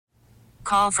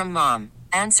call from mom.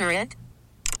 Answer it.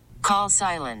 Call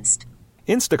silenced.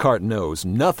 Instacart knows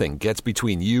nothing gets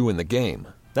between you and the game.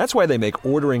 That's why they make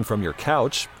ordering from your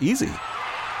couch easy.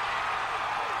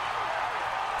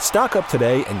 Stock up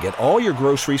today and get all your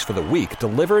groceries for the week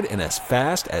delivered in as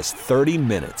fast as 30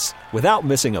 minutes without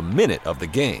missing a minute of the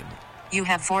game. You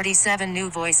have 47 new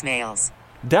voicemails.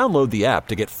 Download the app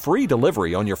to get free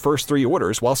delivery on your first 3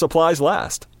 orders while supplies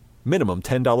last. Minimum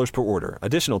 $10 per order.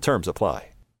 Additional terms apply.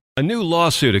 A new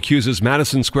lawsuit accuses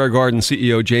Madison Square Garden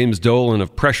CEO James Dolan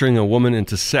of pressuring a woman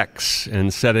into sex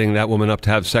and setting that woman up to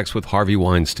have sex with Harvey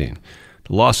Weinstein.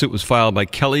 The lawsuit was filed by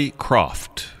Kelly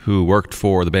Croft, who worked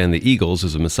for the band The Eagles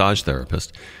as a massage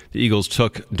therapist. The Eagles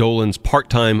took Dolan's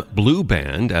part-time Blue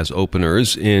Band as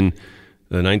openers in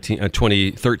the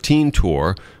 2013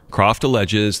 tour. Croft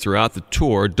alleges throughout the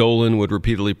tour, Dolan would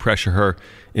repeatedly pressure her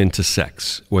into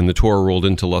sex. When the tour rolled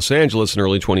into Los Angeles in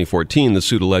early 2014, the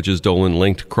suit alleges Dolan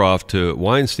linked Croft to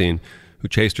Weinstein, who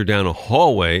chased her down a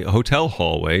hotel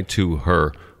hallway to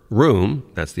her room.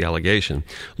 That's the allegation.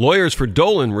 Lawyers for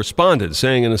Dolan responded,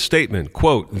 saying in a statement,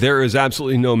 quote, "There is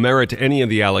absolutely no merit to any of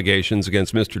the allegations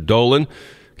against Mr. Dolan.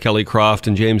 Kelly Croft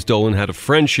and James Dolan had a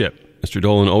friendship. Mr.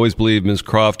 Dolan always believed Ms.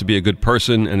 Croft to be a good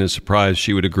person and is surprised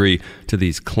she would agree to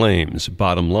these claims."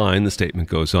 Bottom line, the statement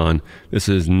goes on, this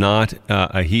is not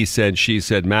a he said, she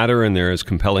said matter, and there is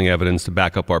compelling evidence to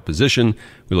back up our position.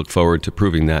 We look forward to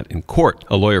proving that in court.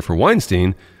 A lawyer for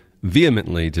Weinstein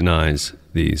vehemently denies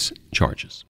these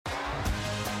charges.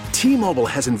 T-Mobile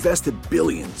has invested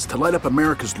billions to light up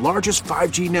America's largest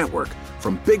 5G network,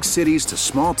 from big cities to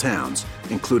small towns,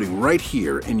 including right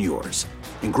here in yours.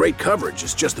 And great coverage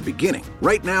is just the beginning.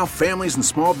 Right now, families and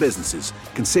small businesses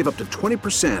can save up to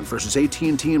 20% versus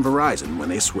AT&T and Verizon when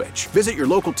they switch. Visit your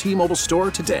local T-Mobile store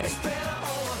today.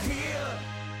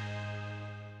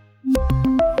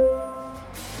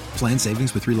 Plan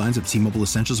savings with 3 lines of T-Mobile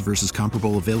Essentials versus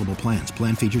comparable available plans.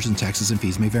 Plan features and taxes and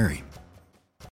fees may vary.